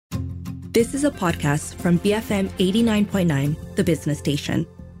This is a podcast from BFM 89.9, the business station.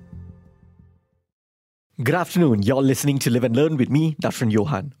 Good afternoon. You're listening to Live and Learn with me, Dr.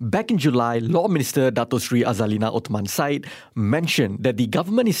 Johan. Back in July, Law Minister Dato Sri Azalina Othman Said mentioned that the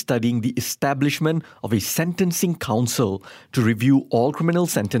government is studying the establishment of a sentencing council to review all criminal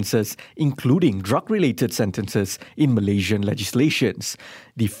sentences, including drug-related sentences in Malaysian legislations.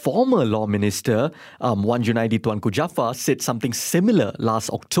 The former Law Minister, Wan Junaidi Tuanku Jaafar, said something similar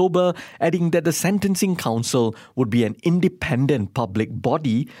last October, adding that the sentencing council would be an independent public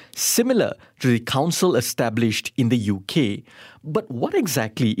body similar to the council established in the UK. But what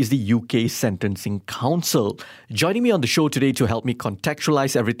exactly is the UK Sentencing Council? Joining me on the show today to help me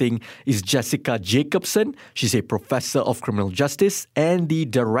contextualize everything is Jessica Jacobson. She's a professor of criminal justice and the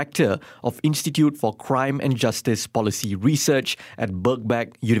director of Institute for Crime and Justice Policy Research at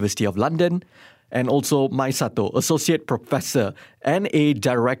Birkbeck, University of London. And also Mai Sato, associate professor and a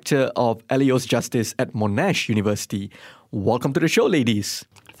director of Elios Justice at Monash University. Welcome to the show, ladies.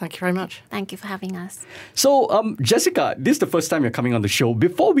 Thank you very much. Thank you for having us. So, Jessica, this is the first time you're coming on the show.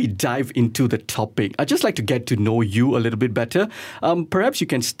 Before we dive into the topic, I'd just like to get to know you a little bit better. Perhaps you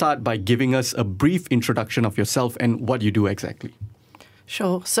can start by giving us a brief introduction of yourself and what you do exactly.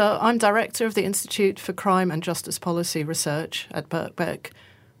 Sure. So I'm director of the Institute for Crime and Justice Policy Research at Birkbeck.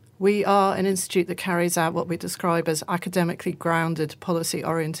 We are an institute that carries out what we describe as academically grounded,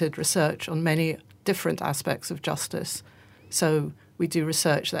 policy-oriented research on many different aspects of justice. So we do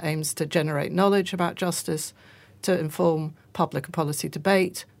research that aims to generate knowledge about justice, to inform public and policy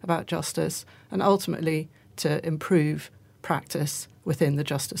debate about justice, and ultimately to improve practice within the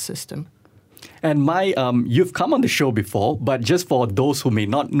justice system. And you've come on the show before, but just for those who may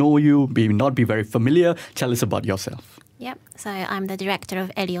not know you, may not be very familiar, tell us about yourself. Yep. So I'm the director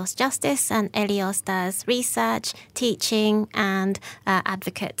of Elios Justice, and Elios does research, teaching, and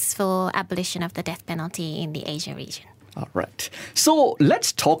advocates for abolition of the death penalty in the Asia region. All right. So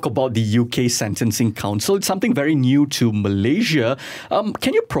let's talk about the UK Sentencing Council. It's something very new to Malaysia.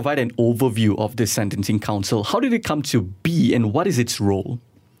 Can you provide an overview of this Sentencing Council? How did it come to be and what is its role?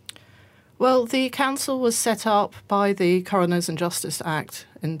 Well, the council was set up by the Coroners and Justice Act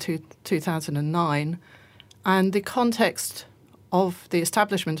in 2009, and the context of the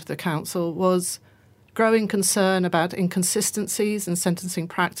establishment of the council was growing concern about inconsistencies in sentencing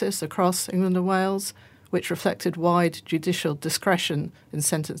practice across England and Wales, which reflected wide judicial discretion in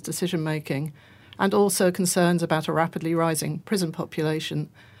sentence decision-making, and also concerns about a rapidly rising prison population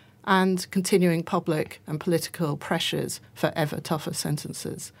and continuing public and political pressures for ever tougher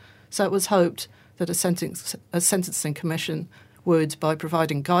sentences. So it was hoped that a sentencing commission would, by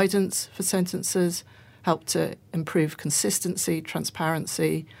providing guidance for sentences, help to improve consistency,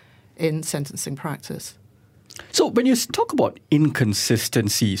 transparency in sentencing practice. So when you talk about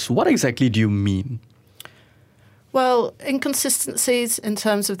inconsistencies, what exactly do you mean? Well, inconsistencies in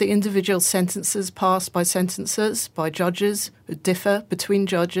terms of the individual sentences passed by sentencers, by judges, differ between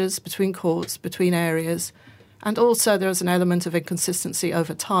judges, between courts, between areas. And also there is an element of inconsistency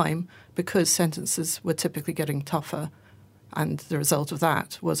over time because sentences were typically getting tougher. And the result of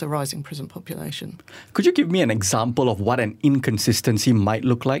that was a rising prison population. Could you give me an example of what an inconsistency might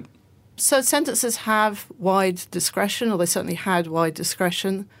look like? So sentences have wide discretion, or they certainly had wide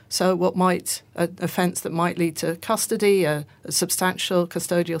discretion. So an offence that might lead to custody, a substantial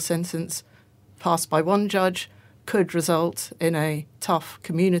custodial sentence passed by one judge could result in a tough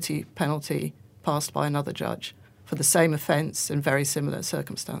community penalty passed by another judge for the same offence in very similar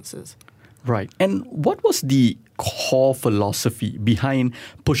circumstances. Right. And what was the core philosophy behind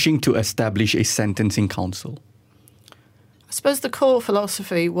pushing to establish a sentencing council? I suppose the core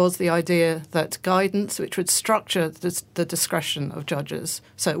philosophy was the idea that guidance, which would structure the discretion of judges,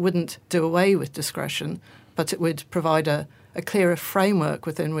 so it wouldn't do away with discretion, but it would provide a clearer framework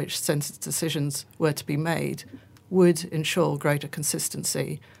within which sentence decisions were to be made, would ensure greater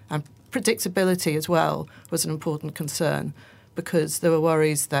consistency. And predictability as well was an important concern because there were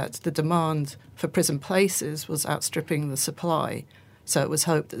worries that the demand for prison places was outstripping the supply. So it was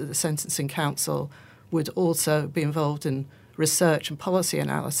hoped that the Sentencing Council would also be involved in research and policy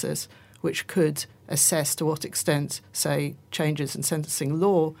analysis, which could assess to what extent, say, changes in sentencing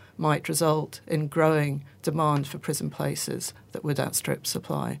law might result in growing demand for prison places that would outstrip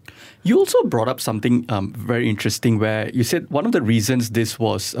supply. You also brought up something very interesting where you said one of the reasons this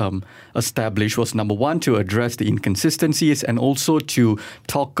was established was, number one, to address the inconsistencies and also to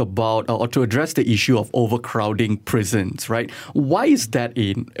talk about or to address the issue of overcrowding prisons, right? Why is that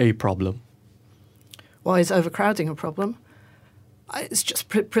a problem? Why is overcrowding a problem? It's just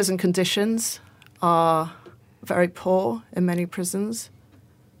prison conditions are very poor in many prisons.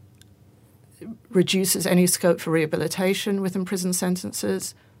 reduces any scope for rehabilitation within prison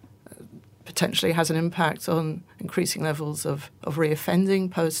sentences, potentially has an impact on increasing levels of reoffending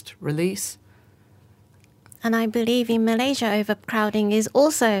post-release. And I believe in Malaysia, overcrowding is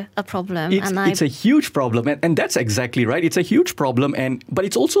also a problem. It's a huge problem, and that's exactly right. It's a huge problem, but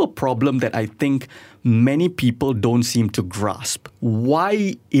it's also a problem that I think many people don't seem to grasp.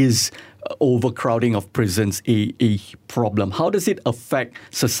 Why is overcrowding of prisons a problem? How does it affect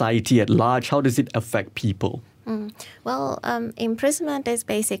society at large? How does it affect people? Well, imprisonment is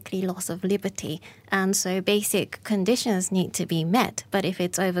basically loss of liberty, and so basic conditions need to be met. But if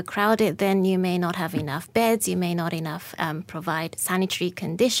it's overcrowded, then you may not have enough beds, you may not enough provide sanitary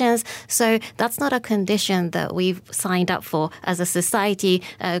conditions. So that's not a condition that we've signed up for as a society,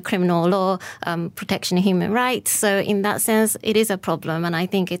 criminal law, protection of human rights. So in that sense, it is a problem, and I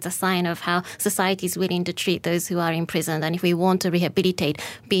think it's a sign of how society is willing to treat those who are imprisoned. And if we want to rehabilitate,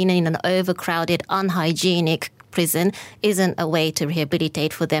 being in an overcrowded, unhygienic prison isn't a way to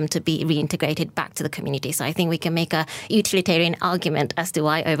rehabilitate for them to be reintegrated back to the community. So I think we can make a utilitarian argument as to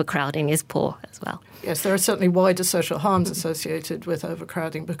why overcrowding is poor as well. Yes, there are certainly wider social harms associated with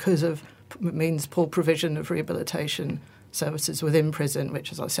overcrowding because of means poor provision of rehabilitation services within prison,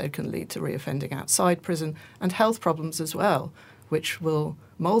 which, as I said, can lead to reoffending outside prison, and health problems as well, which will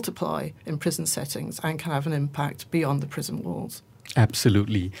multiply in prison settings and can have an impact beyond the prison walls.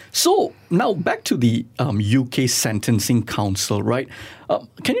 Absolutely. So now back to the UK Sentencing Council, right?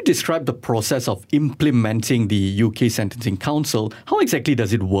 Can you describe the process of implementing the UK Sentencing Council? How exactly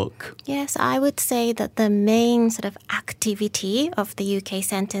does it work? Yes, I would say that the main sort of activity of the UK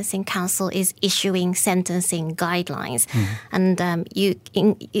Sentencing Council is issuing sentencing guidelines. And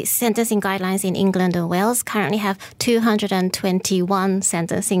sentencing guidelines in England and Wales currently have 221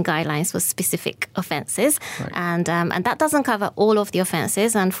 sentencing guidelines for specific offences. Right. And that doesn't cover all of the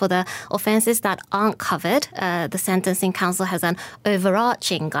offences. And for the offences that aren't covered, the Sentencing Council has an overarching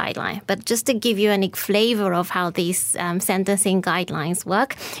guideline. But just to give you a flavour of how these sentencing guidelines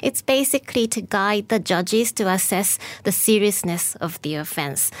work, it's basically to guide the judges to assess the seriousness of the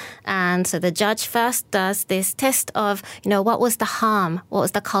offence. And so the judge first does this test of, what was the harm, what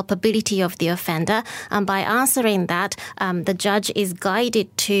was the culpability of the offender. And by answering that, the judge is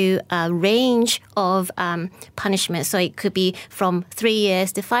guided to a range of punishment. So it could be from 3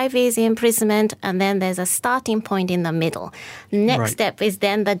 years to 5 years imprisonment, and then there's a starting point in the middle. Next step is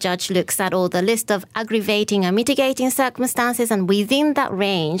then the judge looks at all the list of aggravating and mitigating circumstances, and within that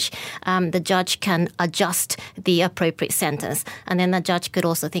range, the judge can adjust the appropriate sentence. And then the judge could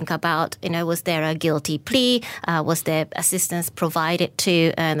also think about, was there a guilty plea? Was there assistance provided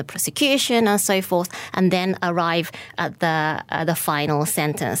to the prosecution and so forth? And then arrive at the final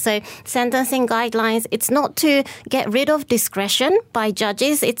sentence. So sentencing guidelines, it's not to get rid of discretion by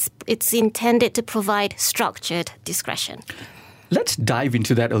judges. It's intended to provide structured discretion. Let's dive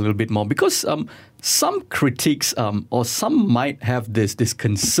into that a little bit more, because some critics or some might have this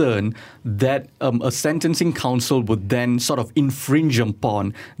concern that a sentencing council would then sort of infringe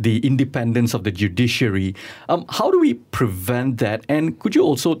upon the independence of the judiciary. How do we prevent that? And could you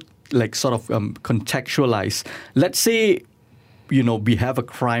also contextualize? Let's say, we have a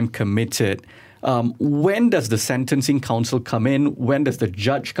crime committed. When does the sentencing council come in? When does the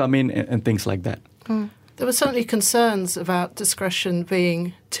judge come in, and things like that? There were certainly concerns about discretion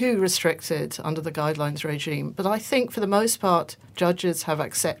being too restricted under the guidelines regime, but I think for the most part, judges have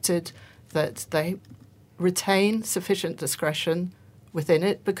accepted that they retain sufficient discretion within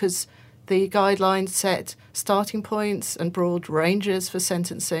it because the guidelines set starting points and broad ranges for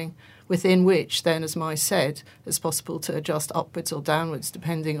sentencing within which then, as Mai said, it's possible to adjust upwards or downwards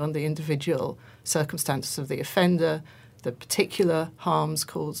depending on the individual circumstances of the offender, the particular harms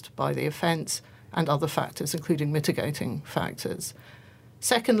caused by the offence, and other factors, including mitigating factors.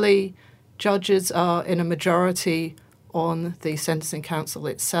 Secondly, judges are in a majority on the Sentencing Council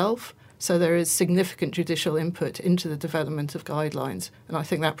itself, so there is significant judicial input into the development of guidelines, and I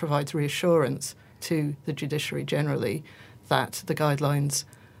think that provides reassurance to the judiciary generally that the guidelines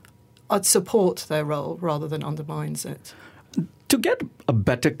support their role rather than undermines it. To get a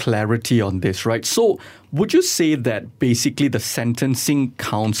better clarity on this, right? So would you say that basically the Sentencing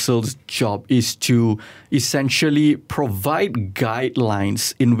Council's job is to essentially provide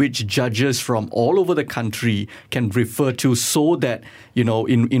guidelines in which judges from all over the country can refer to so that,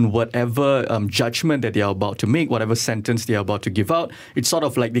 in whatever judgment that they are about to make, whatever sentence they are about to give out, it's sort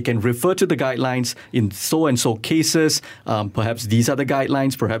of like they can refer to the guidelines in so-and-so cases. Perhaps these are the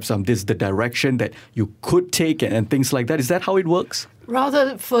guidelines, perhaps this is the direction that you could take and things like that. Is that how it works?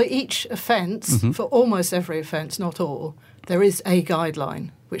 Rather, for each offence, for almost every offence, not all, there is a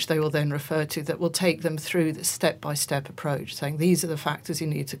guideline which they will then refer to that will take them through the step-by-step approach, saying these are the factors you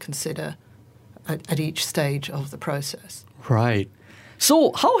need to consider at each stage of the process. Right.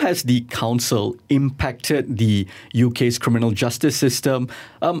 So how has the council impacted the UK's criminal justice system?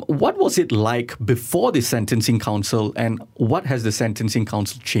 What was it like before the sentencing council, and what has the sentencing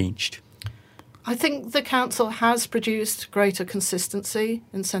council changed? I think the council has produced greater consistency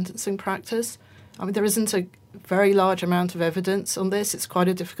in sentencing practice. I mean, there isn't a very large amount of evidence on this. It's quite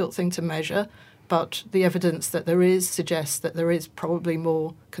a difficult thing to measure, but the evidence that there is suggests that there is probably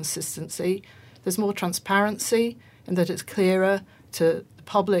more consistency. There's more transparency in that it's clearer to the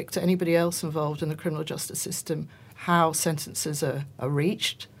public, to anybody else involved in the criminal justice system, how sentences are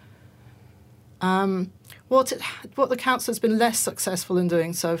reached. What the council has been less successful in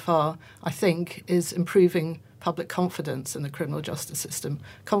doing so far, I think, is improving public confidence in the criminal justice system.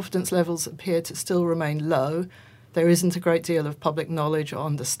 Confidence levels appear to still remain low. There isn't a great deal of public knowledge or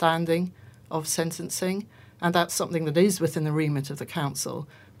understanding of sentencing, and that's something that is within the remit of the council,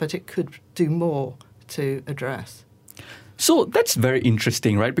 but it could do more to address. So that's very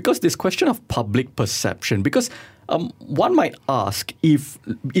interesting, right? Because this question of public perception, because one might ask if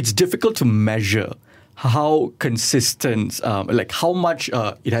it's difficult to measure how consistent, like how much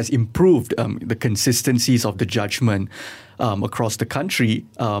it has improved the consistencies of the judgment across the country.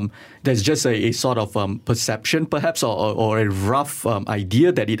 There's just a sort of perception, perhaps, or a rough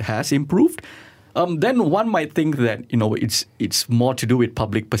idea that it has improved. Then one might think that it's more to do with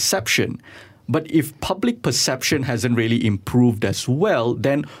public perception. But if public perception hasn't really improved as well,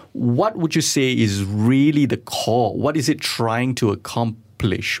 then what would you say is really the core? What is it trying to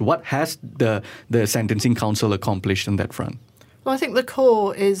accomplish? What has the Sentencing Council accomplished on that front? Well, I think the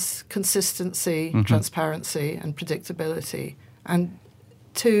core is consistency, transparency and predictability. And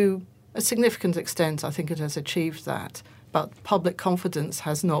to a significant extent, I think it has achieved that. But public confidence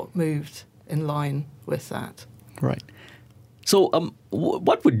has not moved in line with that. Right. So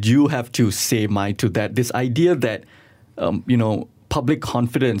what would you have to say, Mai, to that? This idea that, public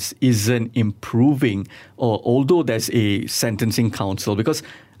confidence isn't improving, or although there's a sentencing council, because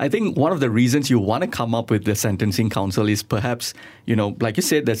I think one of the reasons you want to come up with the sentencing council is perhaps, like you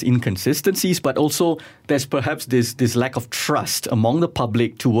said, there's inconsistencies, but also there's perhaps this lack of trust among the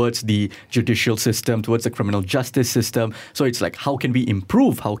public towards the judicial system, towards the criminal justice system. So it's like, how can we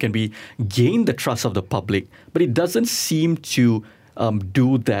improve? How can we gain the trust of the public? But it doesn't seem to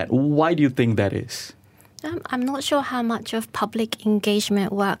do that. Why do you think that is? I'm not sure how much of public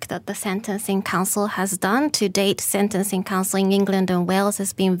engagement work that the Sentencing Council has done. To date, Sentencing Council in England and Wales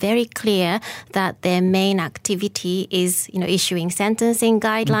has been very clear that their main activity is, issuing sentencing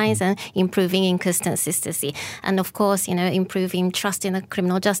guidelines and improving inconsistency. And of course, improving trust in the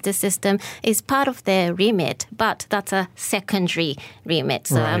criminal justice system is part of their remit, but that's a secondary remit.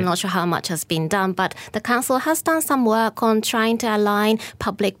 So I'm not sure how much has been done, but the Council has done some work on trying to align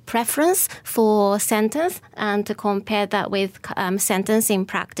public preference for sentence and to compare that with sentencing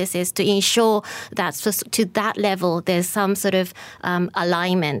practices to ensure that to that level there's some sort of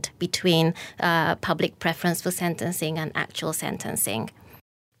alignment between public preference for sentencing and actual sentencing.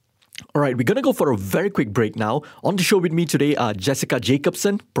 All right, we're going to go for a very quick break now. On the show with me today are Jessica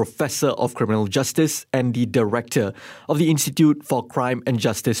Jacobson, Professor of Criminal Justice and the Director of the Institute for Crime and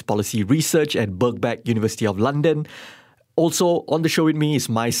Justice Policy Research at Birkbeck, University of London. Also on the show with me is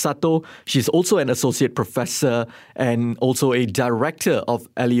Mai Sato. She's also an associate professor and also a director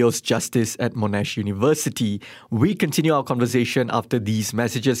of Elios Justice at Monash University. We continue our conversation after these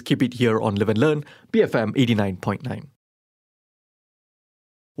messages. Keep it here on Live and Learn, BFM 89.9.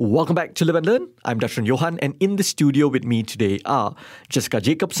 Welcome back to Live and Learn. I'm Dashran Johan, and in the studio with me today are Jessica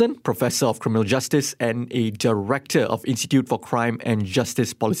Jacobson, Professor of Criminal Justice and a Director of Institute for Crime and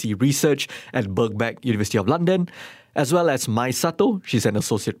Justice Policy Research at Birkbeck, University of London, as well as Mai Sato. She's an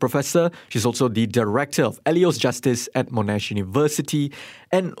Associate Professor. She's also the Director of Elios Justice at Monash University.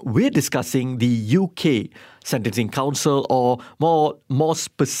 And we're discussing the UK Sentencing Council, or more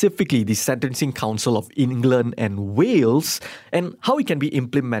specifically, the Sentencing Council of England and Wales, and how it can be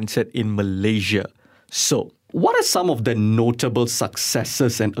implemented in Malaysia. So, what are some of the notable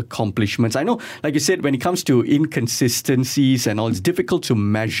successes and accomplishments? I know, like you said, when it comes to inconsistencies and all, it's difficult to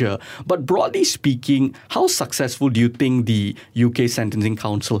measure. But broadly speaking, how successful do you think the UK Sentencing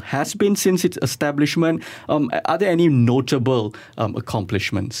Council has been since its establishment? Are there any notable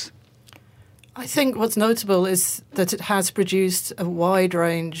accomplishments? I think what's notable is that it has produced a wide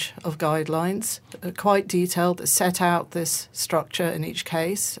range of guidelines, quite detailed, that set out this structure in each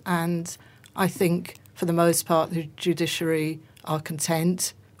case. And I think, for the most part, the judiciary are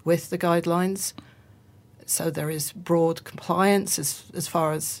content with the guidelines. So there is broad compliance as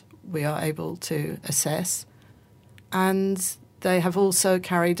far as we are able to assess. And they have also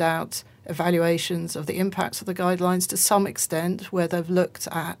carried out evaluations of the impacts of the guidelines to some extent, where they've looked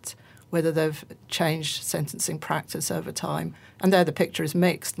at whether they've changed sentencing practice over time. And there the picture is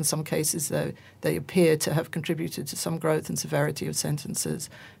mixed. In some cases, they appear to have contributed to some growth and severity of sentences.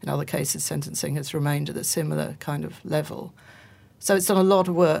 In other cases, sentencing has remained at a similar kind of level. So it's done a lot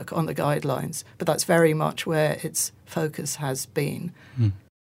of work on the guidelines, but that's very much where its focus has been.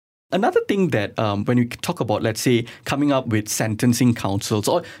 Another thing that when we talk about, let's say, coming up with sentencing councils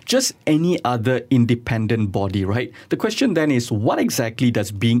or just any other independent body, right? The question then is, what exactly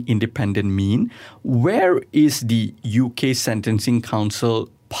does being independent mean? Where is the UK Sentencing Council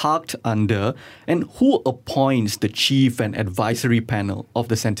parked under, and who appoints the chief and advisory panel of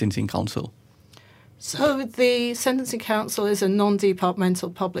the Sentencing Council? So the Sentencing Council is a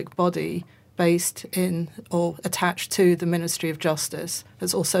non-departmental public body based in or attached to the Ministry of Justice.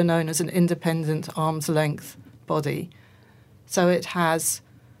 It's also known as an independent arm's length body. So it has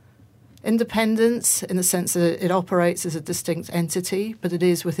independence in the sense that it operates as a distinct entity, but it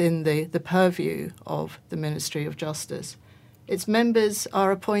is within the purview of the Ministry of Justice. Its members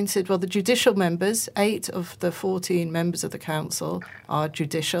are appointed, the judicial members, 8 of the 14 members of the council are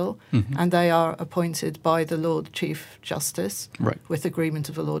judicial, and they are appointed by the Lord Chief Justice with agreement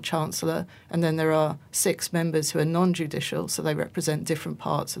of the Lord Chancellor. And then there are 6 members who are non-judicial, so they represent different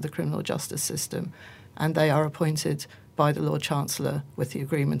parts of the criminal justice system, and they are appointed by the Lord Chancellor with the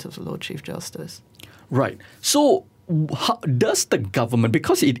agreement of the Lord Chief Justice. Right. So how does the government,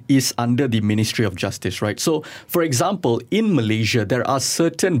 because it is under the Ministry of Justice, right? So, for example, in Malaysia, there are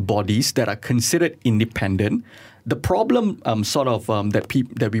certain bodies that are considered independent. The problem that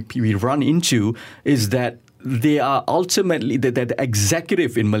we run into is that they are ultimately, the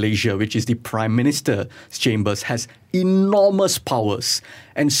executive in Malaysia, which is the Prime Minister's chambers, has enormous powers.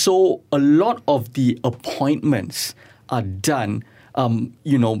 And so a lot of the appointments are done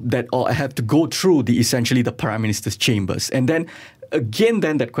that have to go through essentially the Prime Minister's chambers. And then again,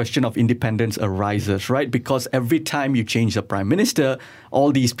 that question of independence arises, right? Because every time you change the Prime Minister,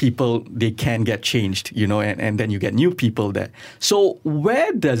 all these people, they can get changed, and then you get new people there. So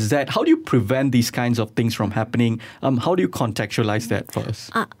how do you prevent these kinds of things from happening? How do you contextualize that for us?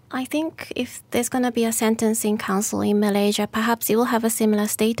 I think if there's going to be a sentencing council in Malaysia, perhaps it will have a similar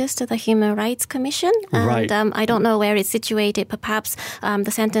status to the Human Rights Commission. And right. I don't know where it's situated, but perhaps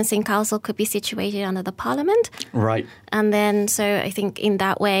the sentencing council could be situated under the parliament. Right. And then, so I think in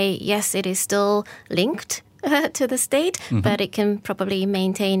that way, yes, it is still linked to the state, but it can probably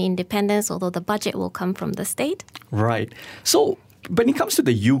maintain independence, although the budget will come from the state. Right. So when it comes to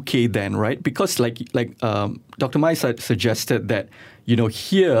the UK then, right, because like Dr. Mai suggested that,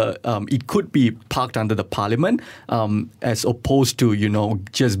 here it could be parked under the parliament as opposed to,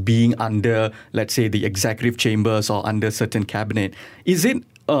 just being under, let's say, the executive chambers or under certain cabinet. Is it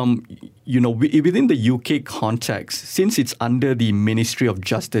within the UK context, since it's under the Ministry of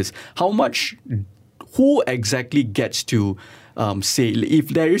Justice, who exactly gets to say, if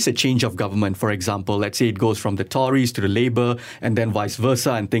there is a change of government, for example, let's say it goes from the Tories to the Labour and then vice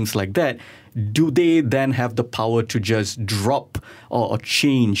versa and things like that, do they then have the power to just drop or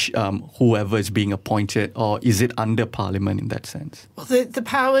change whoever is being appointed, or is it under Parliament in that sense? Well, the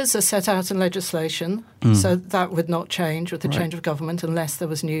powers are set out in legislation, so that would not change with the change of government unless there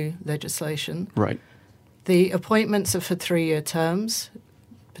was new legislation. Right. The appointments are for 3-year terms,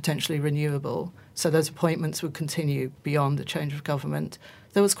 potentially renewable. So those appointments would continue beyond the change of government.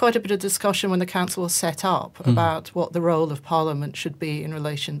 There was quite a bit of discussion when the council was set up about what the role of Parliament should be in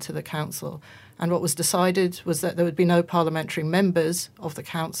relation to the council. And what was decided was that there would be no parliamentary members of the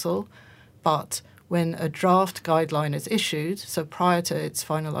council, but when a draft guideline is issued, so prior to its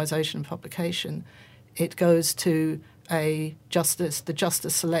finalisation and publication, it goes to the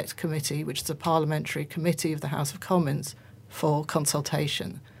Justice Select Committee, which is a parliamentary committee of the House of Commons, for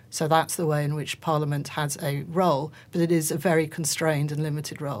consultation. So that's the way in which Parliament has a role, but it is a very constrained and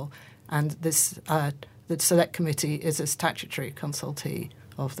limited role. And this, the Select Committee is a statutory consultee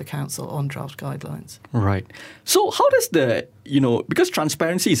of the Council on draft guidelines. Right. So how does because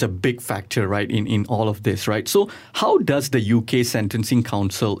transparency is a big factor, right, in all of this, right? So how does the UK Sentencing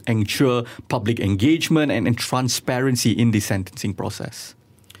Council ensure public engagement and transparency in the sentencing process?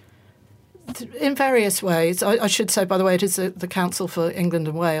 In various ways. I should say, by the way, it is the Council for England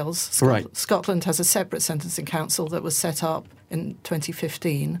and Wales. Right. Scotland has a separate sentencing council that was set up in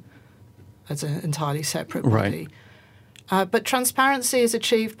 2015 as an entirely separate body. Right. But transparency is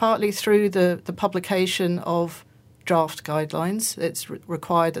achieved partly through the publication of draft guidelines. It's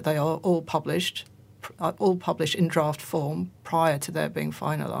required that they are all published all published in draft form prior to their being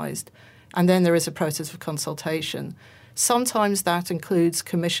finalised. And then there is a process of consultation. Sometimes that includes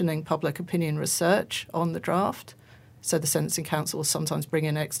commissioning public opinion research on the draft. So the Sentencing Council will sometimes bring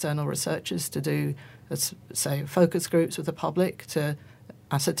in external researchers to do, say, focus groups with the public to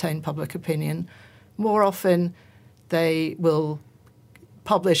ascertain public opinion. More often, they will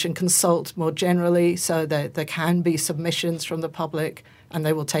publish and consult more generally, so that there can be submissions from the public, and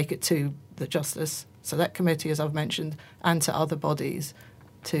they will take it to the Justice Select Committee, as I've mentioned, and to other bodies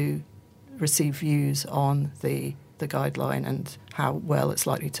to receive views on the guideline and how well it's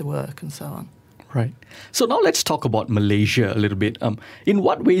likely to work and so on. Right. So now let's talk about Malaysia a little bit. In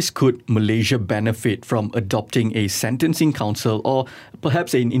what ways could Malaysia benefit from adopting a sentencing council or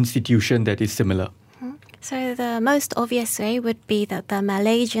perhaps an institution that is similar? So the most obvious way would be that the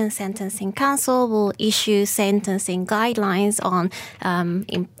Malaysian Sentencing Council will issue sentencing guidelines on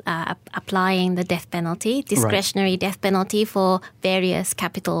applying the death penalty, discretionary death penalty for various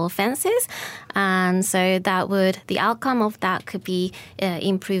capital offences. And so the outcome of that could be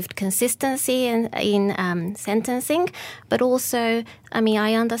improved consistency in sentencing. But also,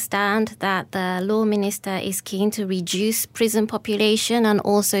 I understand that the law minister is keen to reduce prison population and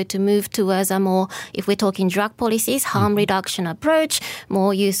also to move towards a more, if we're talking drug policies, harm reduction approach,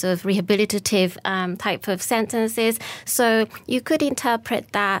 more use of rehabilitative type of sentences. So you could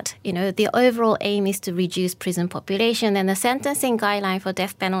interpret that, the overall aim is to reduce prison population, and the sentencing guideline for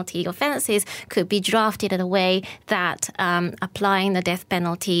death penalty offences could be drafted in a way that applying the death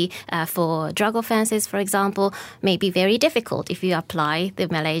penalty for drug offences, for example, may be very difficult if you apply the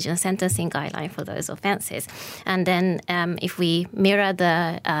Malaysian sentencing guideline for those offences. And then if we mirror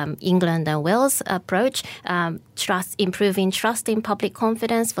the England and Wales approach, improving trust in public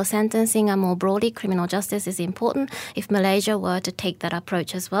confidence for sentencing and more broadly criminal justice is important. If Malaysia were to take that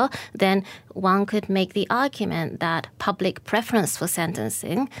approach as well, then one could make the argument that public preference for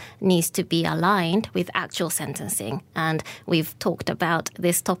sentencing needs to be aligned with actual sentencing. And we've talked about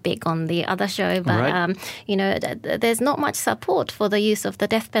this topic on the other show, but there's not much support for the use of the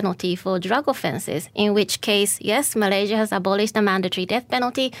death penalty for drug offences, in which case, yes, Malaysia has abolished the mandatory death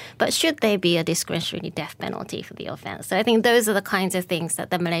penalty, but should there be a discretionary death penalty for the offence? So I think those are the kinds of things that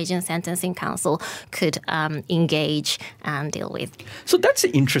the Malaysian Sentencing Council could engage and deal with. So that's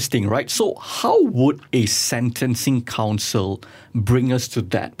interesting, right? So how would a sentencing council bring us to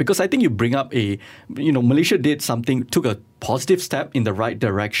that? Because I think you bring up Malaysia took a positive step in the right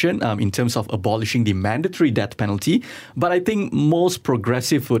direction in terms of abolishing the mandatory death penalty. But I think most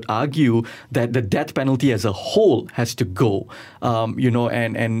progressive would argue that the death penalty as a whole has to go,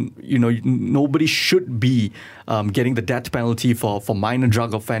 nobody should be getting the death penalty for minor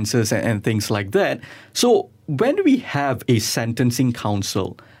drug offences and things like that. So when we have a sentencing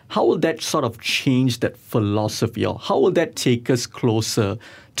council, how will that sort of change that philosophy, or how will that take us closer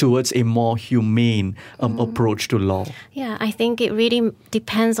towards a more humane approach to law? Yeah, I think it really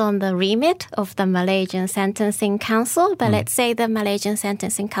depends on the remit of the Malaysian Sentencing Council. But let's say the Malaysian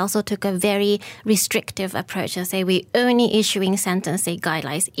Sentencing Council took a very restrictive approach and say we're only issuing sentencing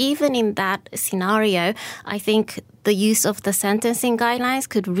guidelines. Even in that scenario, I think the use of the sentencing guidelines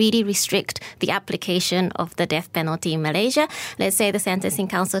could really restrict the application of the death penalty in Malaysia. Let's say the Sentencing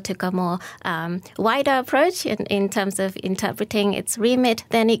Council took a more wider approach in terms of interpreting its remit.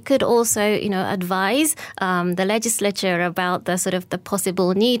 Then it could also, advise the legislature about the sort of the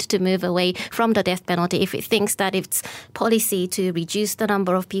possible need to move away from the death penalty if it thinks that its policy to reduce the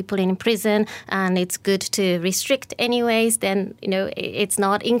number of people in prison and it's good to restrict anyways, then, it's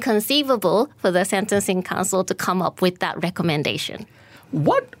not inconceivable for the Sentencing Council to come up with that recommendation.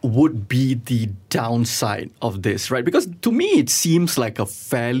 What would be the downside of this, right? Because to me, it seems like a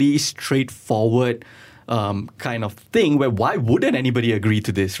fairly straightforward kind of thing where why wouldn't anybody agree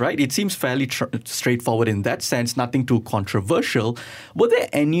to this, right? It seems fairly straightforward in that sense, nothing too controversial. Were there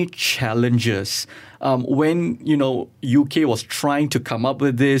any challenges when, UK was trying to come up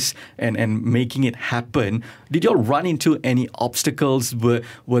with this and making it happen? Did you all run into any obstacles? Were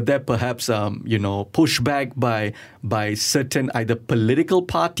there perhaps, pushback by certain either political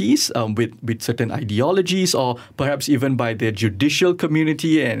parties with certain ideologies, or perhaps even by the judicial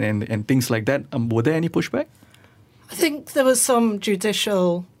community and things like that? Were there any pushback? I think there was some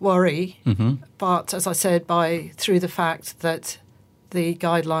judicial worry, but as I said, through the fact that the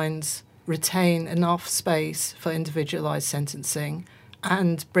guidelines retain enough space for individualised sentencing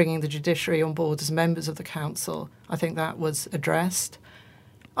and bringing the judiciary on board as members of the council, I think that was addressed.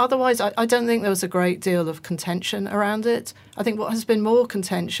 Otherwise, I don't think there was a great deal of contention around it. I think what has been more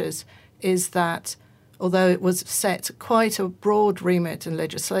contentious is that although it was set quite a broad remit in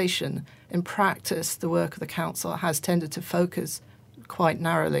legislation, in practice, the work of the Council has tended to focus quite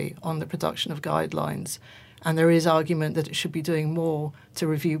narrowly on the production of guidelines. And there is argument that it should be doing more to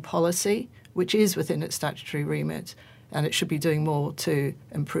review policy, which is within its statutory remit, and it should be doing more to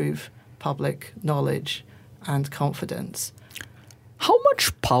improve public knowledge and confidence. How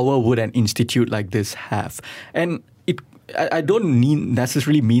much power would an institute like this have? And I don't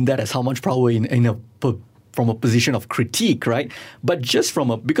necessarily mean that as how much power from a position of critique, right? But just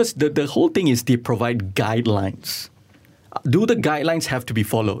because the whole thing is they provide guidelines. Do the guidelines have to be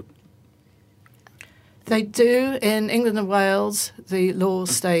followed? They do. In England and Wales, the law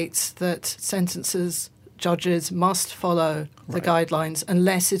states that judges must follow the guidelines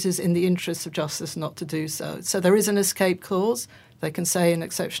unless it is in the interest of justice not to do so. So there is an escape clause. They can say in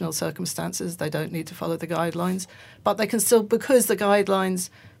exceptional circumstances they don't need to follow the guidelines, but they can still, because the guidelines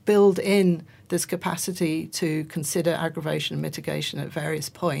build in this capacity to consider aggravation and mitigation at various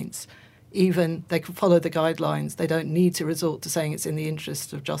points, even they can follow the guidelines. They don't need to resort to saying it's in the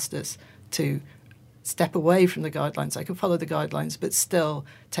interest of justice to step away from the guidelines. They can follow the guidelines, but still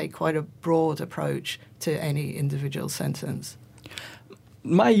take quite a broad approach to any individual sentence.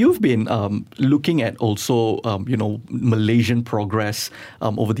 You've been looking at also, Malaysian progress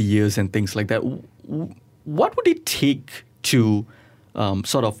over the years and things like that. What would it take to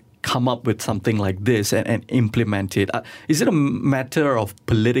sort of come up with something like this and implement it? Is it a matter of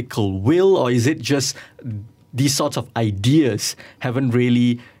political will, or is it just these sorts of ideas haven't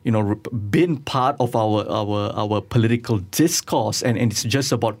really, been part of our political discourse, and it's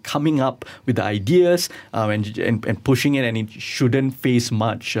just about coming up with the ideas and pushing it, and it shouldn't face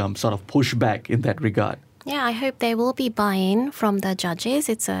much sort of pushback in that regard? Yeah, I hope there will be buy-in from the judges.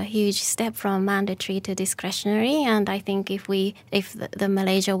 It's a huge step from mandatory to discretionary, and I think if the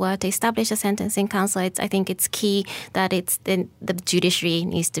Malaysia were to establish a sentencing council, I think it's key that the judiciary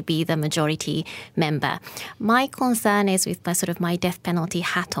needs to be the majority member. My concern is with my death penalty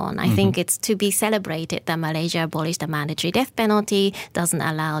hat on. I think it's to be celebrated that Malaysia abolished the mandatory death penalty, doesn't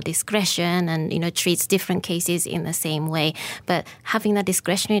allow discretion, and treats different cases in the same way. But having the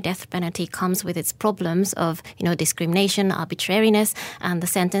discretionary death penalty comes with its problems of discrimination, arbitrariness, and the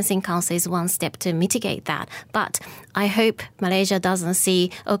sentencing council is one step to mitigate that. But I hope Malaysia doesn't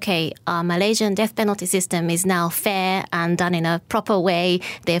see, our Malaysian death penalty system is now fair and done in a proper way,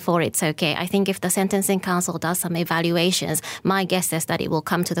 therefore it's okay. I think if the sentencing council does some evaluations, my guess is that it will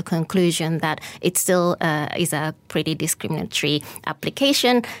come to the conclusion that it still is a pretty discriminatory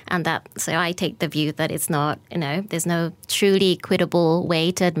application, and so I take the view that it's not, there's no truly equitable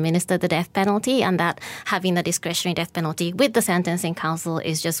way to administer the death penalty, and that having the discretionary death penalty with the sentencing council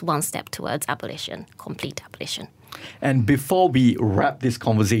is just one step towards abolition, complete abolition. And before we wrap this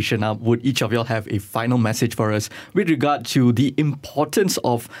conversation up, would each of y'all have a final message for us with regard to the importance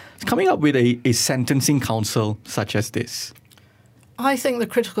of coming up with a sentencing council such as this? I think the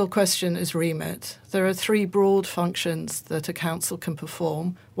critical question is remit. There are three broad functions that a council can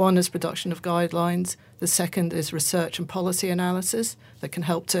perform. One is production of guidelines. The second is research and policy analysis that can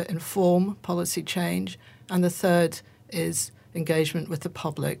help to inform policy change. And the third is engagement with the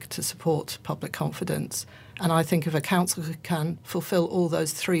public to support public confidence. And I think if a council can fulfil all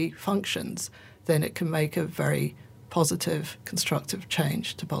those three functions, then it can make a very positive, constructive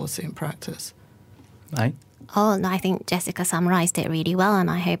change to policy and practice. Right. Oh, no, I think Jessica summarised it really well, and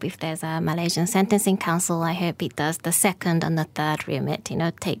I hope if there's a Malaysian sentencing council, I hope it does the second and the third remit,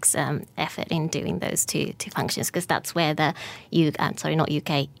 takes effort in doing those two functions, because that's where the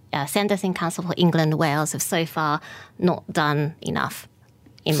sentencing council for England and Wales have so far not done enough,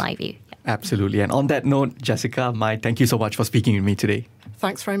 in my view. Absolutely. And on that note, Jessica, thank you so much for speaking with me today.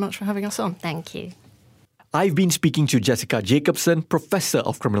 Thanks very much for having us on. Thank you. I've been speaking to Jessica Jacobson, Professor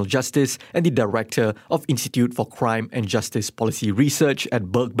of Criminal Justice and the Director of Institute for Crime and Justice Policy Research at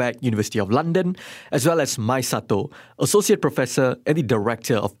Birkbeck, University of London, as well as Mai Sato, Associate Professor and the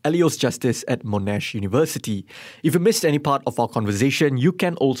Director of Elios Justice at Monash University. If you missed any part of our conversation, you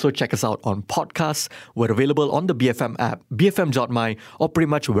can also check us out on podcasts. We're available on the BFM app, bfm.my, or pretty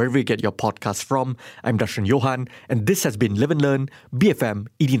much wherever you get your podcasts from. I'm Darshan Johan, and this has been Live and Learn, BFM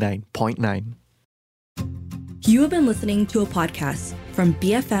 89.9. You have been listening to a podcast from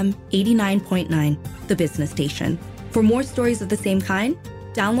BFM 89.9, the business station. For more stories of the same kind,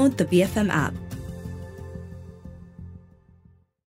 download the BFM app.